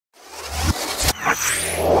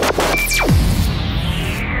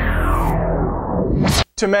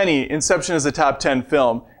To many, Inception is a top 10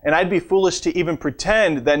 film, and I'd be foolish to even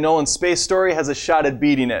pretend that Nolan's space story has a shot at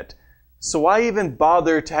beating it. So why even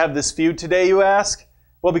bother to have this feud today, you ask?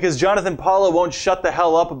 Well, because Jonathan Paula won't shut the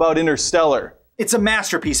hell up about Interstellar. It's a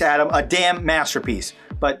masterpiece, Adam, a damn masterpiece.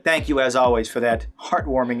 But thank you, as always, for that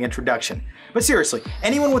heartwarming introduction. But seriously,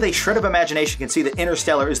 anyone with a shred of imagination can see that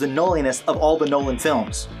Interstellar is the Nolanest of all the Nolan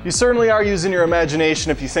films. You certainly are using your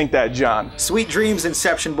imagination if you think that, John. Sweet dreams,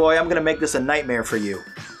 Inception boy. I'm gonna make this a nightmare for you.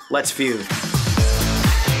 Let's feud.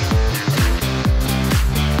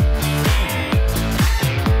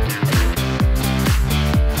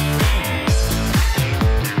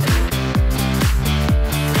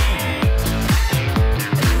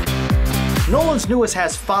 Nolan's newest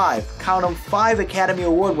has count 'em, 5 Academy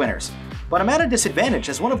Award winners. But I'm at a disadvantage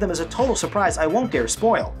as one of them is a total surprise I won't dare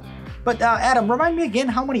spoil. But Adam, remind me again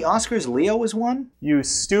how many Oscars Leo has won? You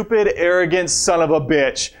stupid, arrogant son of a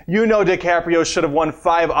bitch. You know DiCaprio should have won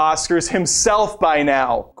 5 Oscars himself by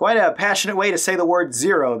now. Quite a passionate way to say the word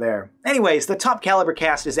 0 there. Anyways, the top caliber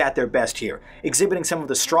cast is at their best here, exhibiting some of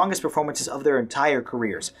the strongest performances of their entire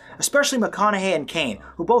careers. Especially McConaughey and Caine,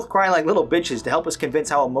 who both cry like little bitches to help us convince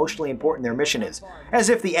how emotionally important their mission is. As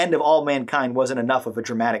if the end of all mankind wasn't enough of a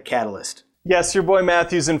dramatic catalyst. Yes, your boy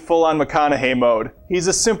Matthew's in full-on McConaughey mode. He's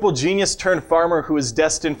a simple genius turned farmer who is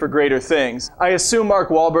destined for greater things. I assume Mark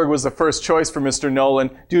Wahlberg was the first choice for Mr. Nolan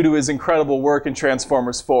due to his incredible work in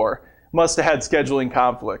Transformers 4. Must have had scheduling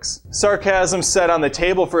conflicts. Sarcasm set on the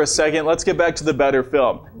table for a second, let's get back to the better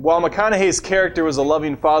film. While McConaughey's character was a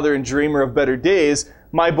loving father and dreamer of better days,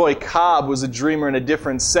 my boy Cobb was a dreamer in a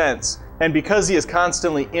different sense. And because he is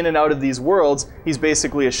constantly in and out of these worlds, he's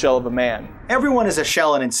basically a shell of a man. Everyone is a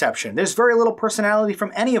shell in Inception. There's very little personality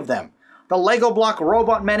from any of them. The Lego block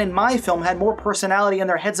robot men in my film had more personality in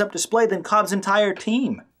their heads-up display than Cobb's entire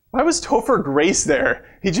team. Why was Topher Grace there?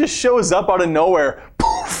 He just shows up out of nowhere,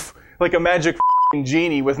 poof, like a magic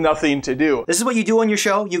genie with nothing to do. This is what you do on your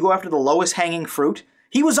show? You go after the lowest hanging fruit?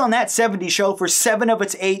 He was on that 70s show for 7 of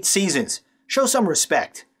its 8 seasons. Show some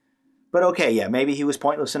respect. But okay, yeah, maybe he was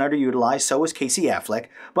pointless and underutilized, so was Casey Affleck,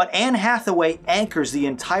 but Anne Hathaway anchors the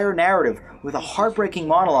entire narrative with a heartbreaking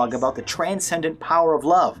monologue about the transcendent power of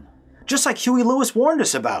love. Just like Huey Lewis warned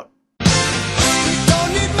us about.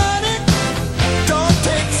 Don't need money, don't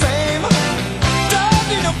take fame, don't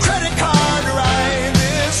need no credit card to ride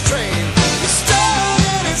this train. It's strong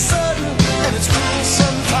and it's sudden and it's cruel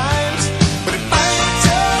sometimes, but it might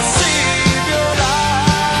just save your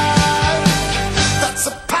life. That's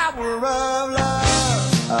the power of love.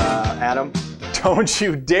 Adam? Don't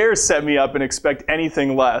you dare set me up and expect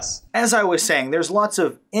anything less. As I was saying, there's lots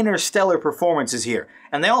of interstellar performances here,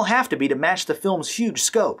 and they all have to be to match the film's huge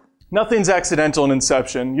scope. Nothing's accidental in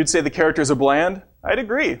Inception. You'd say the characters are bland? I'd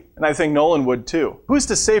agree, and I think Nolan would too. Who's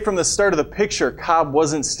to say from the start of the picture Cobb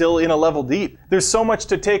wasn't still in a level deep? There's so much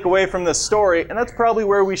to take away from this story, and that's probably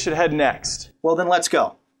where we should head next. Well then let's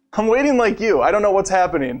go. I'm waiting like you. I don't know what's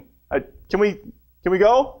happening. Can we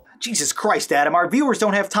go? Jesus Christ, Adam, our viewers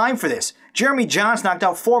don't have time for this. Jeremy Johns knocked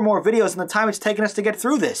out 4 more videos in the time it's taken us to get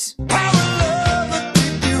through this. Pull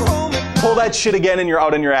that shit again and you're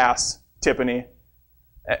out on your ass, Tiffany.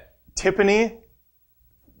 Tiffany?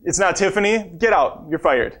 It's not Tiffany. Get out. You're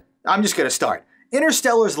fired. I'm just gonna start.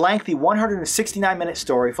 Interstellar's lengthy 169-minute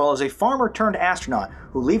story follows a farmer-turned-astronaut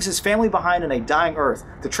who leaves his family behind on a dying Earth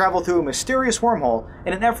to travel through a mysterious wormhole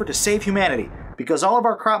in an effort to save humanity, because all of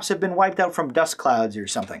our crops have been wiped out from dust clouds or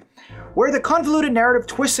something. Where the convoluted narrative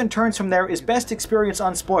twists and turns from there is best experienced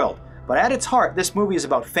unspoiled, but at its heart, this movie is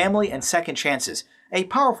about family and second chances. A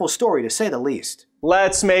powerful story, to say the least.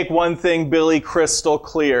 Let's make one thing, Billy, crystal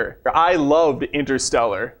clear. I loved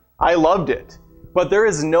Interstellar. I loved it. But there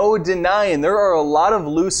is no denying there are a lot of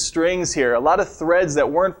loose strings here, a lot of threads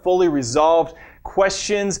that weren't fully resolved,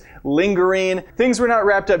 questions lingering, things were not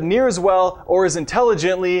wrapped up near as well or as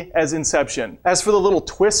intelligently as Inception. As for the little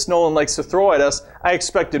twists Nolan likes to throw at us, I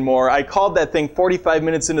expected more. I called that thing 45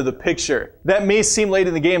 minutes into the picture. That may seem late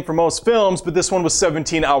in the game for most films, but this one was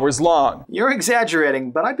 17 hours long. You're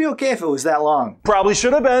exaggerating, but I'd be okay if it was that long. Probably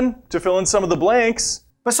should have been, to fill in some of the blanks.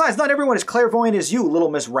 Besides, not everyone is clairvoyant as you,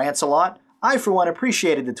 Little Miss Rants-a-Lot. I, for one,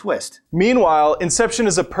 appreciated the twist. Meanwhile, Inception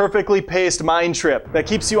is a perfectly paced mind trip that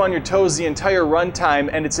keeps you on your toes the entire runtime,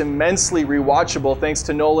 and it's immensely rewatchable thanks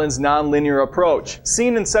to Nolan's non-linear approach.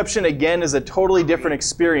 Seeing Inception again is a totally different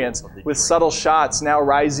experience, with subtle shots now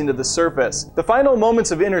rising to the surface. The final moments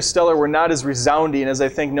of Interstellar were not as resounding as I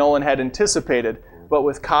think Nolan had anticipated, but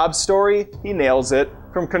with Cobb's story, he nails it.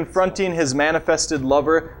 From confronting his manifested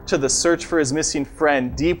lover to the search for his missing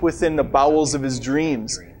friend deep within the bowels of his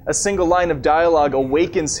dreams. A single line of dialogue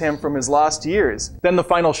awakens him from his lost years. Then the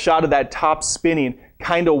final shot of that top spinning,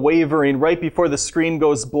 kinda wavering right before the screen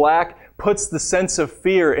goes black, puts the sense of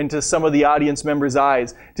fear into some of the audience members'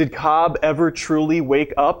 eyes. Did Cobb ever truly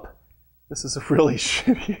wake up? This is really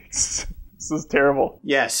shitty. This is terrible.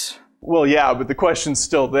 Yes. Well, yeah, but the question's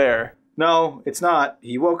still there. No, it's not.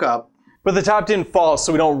 He woke up. But the top didn't fall,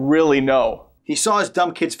 so we don't really know. He saw his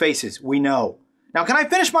dumb kids' faces. We know. Now, can I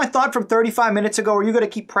finish my thought from 35 minutes ago, or are you going to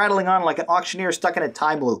keep prattling on like an auctioneer stuck in a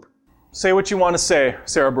time loop? Say what you want to say,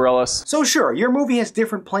 Sarah Bareilles. So sure, your movie has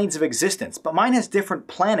different planes of existence, but mine has different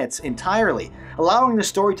planets entirely, allowing the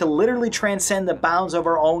story to literally transcend the bounds of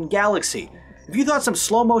our own galaxy. If you thought some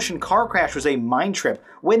slow-motion car crash was a mind trip,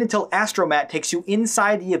 wait until Astromat takes you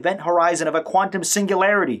inside the event horizon of a quantum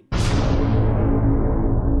singularity.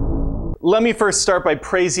 Let me first start by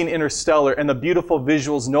praising Interstellar and the beautiful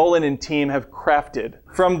visuals Nolan and team have crafted.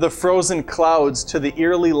 From the frozen clouds to the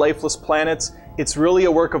eerily lifeless planets, it's really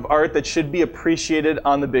a work of art that should be appreciated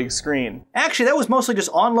on the big screen. Actually, that was mostly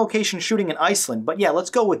just on-location shooting in Iceland, but yeah,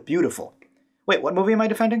 let's go with beautiful. Wait, what movie am I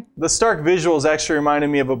defending? The stark visuals actually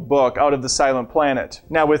reminded me of a book, Out of the Silent Planet.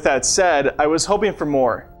 Now with that said, I was hoping for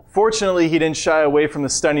more. Fortunately, he didn't shy away from the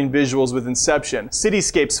stunning visuals with Inception.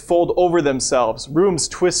 Cityscapes fold over themselves, rooms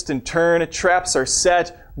twist and turn, traps are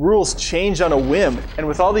set, rules change on a whim, and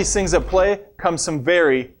with all these things at play comes some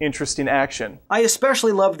very interesting action. I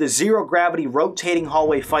especially loved the zero-gravity rotating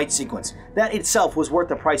hallway fight sequence. That itself was worth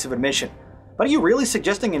the price of admission. But are you really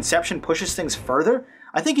suggesting Inception pushes things further?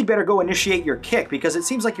 I think you'd better go initiate your kick, because it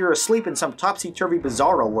seems like you're asleep in some topsy-turvy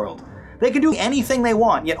bizarro world. They can do anything they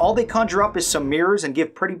want, yet all they conjure up is some mirrors and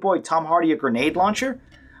give pretty boy Tom Hardy a grenade launcher?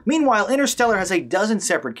 Meanwhile, Interstellar has a dozen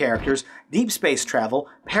separate characters, deep space travel,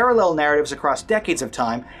 parallel narratives across decades of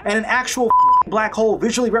time, and an actual black hole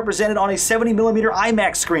visually represented on a 70mm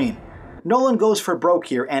IMAX screen. Nolan goes for broke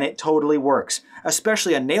here, and it totally works,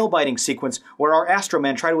 especially a nail-biting sequence where our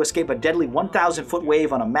astromen try to escape a deadly 1,000-foot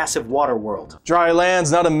wave on a massive water world. Dry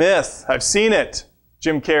land's not a myth. I've seen it.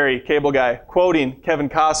 Jim Carrey, cable guy, quoting Kevin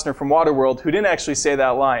Costner from Waterworld, who didn't actually say that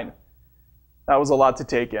line. That was a lot to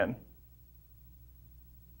take in.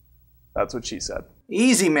 That's what she said.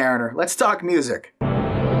 Easy, Mariner. Let's talk music.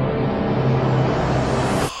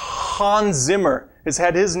 Hans Zimmer has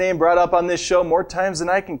had his name brought up on this show more times than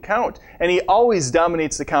I can count, and he always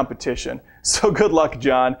dominates the competition. So good luck,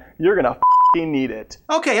 John. You're gonna f***ing need it.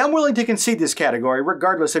 Okay, I'm willing to concede this category,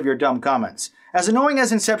 regardless of your dumb comments. As annoying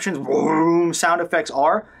as Inception's boom sound effects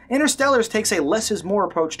are, Interstellar's takes a less is more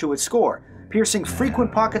approach to its score, piercing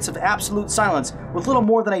frequent pockets of absolute silence with little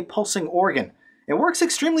more than a pulsing organ. It works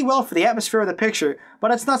extremely well for the atmosphere of the picture,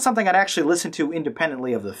 but it's not something I'd actually listen to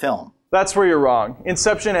independently of the film. That's where you're wrong.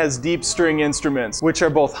 Inception has deep string instruments, which are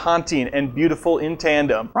both haunting and beautiful in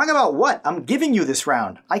tandem. Wrong about what? I'm giving you this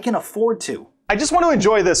round. I can afford to. I just want to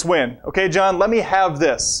enjoy this win, okay, John? Let me have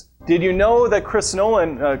this. Did you know that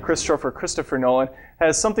Christopher Nolan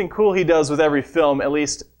has something cool he does with every film, at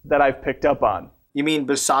least that I've picked up on? You mean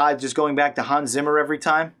besides just going back to Hans Zimmer every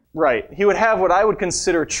time? Right. He would have what I would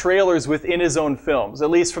consider trailers within his own films,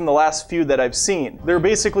 at least from the last few that I've seen. They're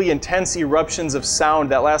basically intense eruptions of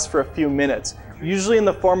sound that last for a few minutes, usually in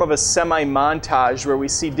the form of a semi-montage where we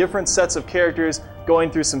see different sets of characters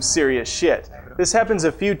going through some serious shit. This happens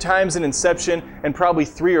a few times in Inception and probably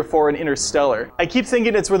 3 or 4 in Interstellar. I keep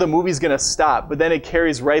thinking it's where the movie's gonna stop, but then it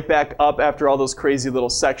carries right back up after all those crazy little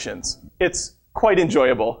sections. It's quite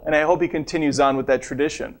enjoyable, and I hope he continues on with that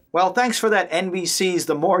tradition. Well, thanks for that NBC's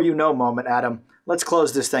The More You Know moment, Adam. Let's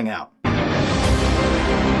close this thing out.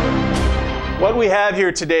 What we have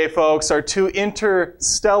here today, folks, are 2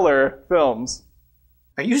 interstellar films.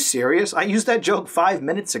 Are you serious? I used that joke 5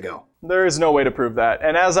 minutes ago. There is no way to prove that.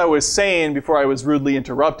 And as I was saying before I was rudely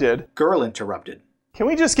interrupted... Girl interrupted. Can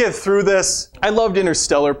we just get through this? I loved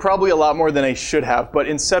Interstellar, probably a lot more than I should have, but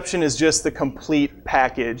Inception is just the complete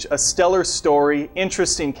package. A stellar story,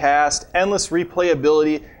 interesting cast, endless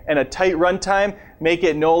replayability, and a tight runtime make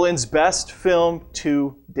it Nolan's best film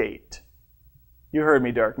to date. You heard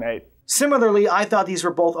me, Dark Knight. Similarly, I thought these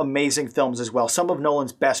were both amazing films as well, some of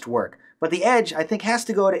Nolan's best work. But the edge, I think, has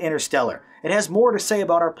to go to Interstellar. It has more to say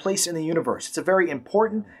about our place in the universe. It's a very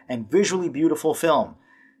important and visually beautiful film.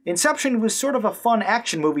 Inception was sort of a fun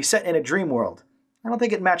action movie set in a dream world. I don't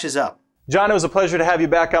think it matches up. John, it was a pleasure to have you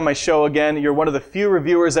back on my show again. You're one of the few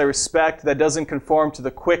reviewers I respect that doesn't conform to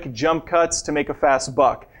the quick jump cuts to make a fast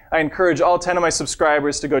buck. I encourage all 10 of my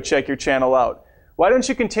subscribers to go check your channel out. Why don't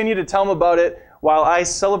you continue to tell them about it while I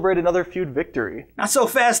celebrate another Feud victory? Not so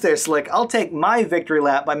fast there, Slick. I'll take my victory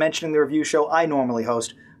lap by mentioning the review show I normally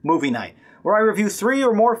host, Movie Night, where I review 3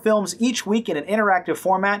 or more films each week in an interactive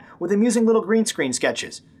format with amusing little green screen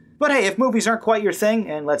sketches. But hey, if movies aren't quite your thing,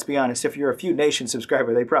 and let's be honest, if you're a Feud Nation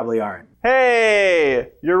subscriber, they probably aren't.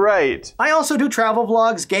 Hey, you're right. I also do travel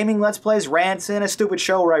vlogs, gaming let's plays, rants, and a stupid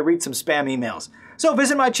show where I read some spam emails. So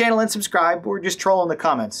visit my channel and subscribe, or just troll in the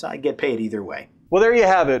comments. I get paid either way. Well, there you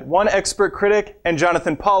have it. One expert critic and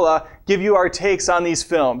Jonathan Paula give you our takes on these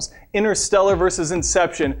films. Interstellar vs.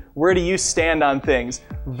 Inception. Where do you stand on things?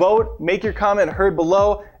 Vote, make your comment heard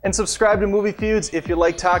below, and subscribe to Movie Feuds if you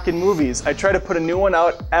like talking movies. I try to put a new one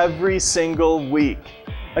out every single week.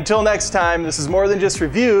 Until next time, this is more than just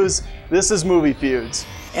reviews. This is Movie Feuds.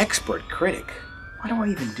 Expert critic? Why do I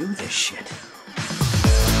even do this shit?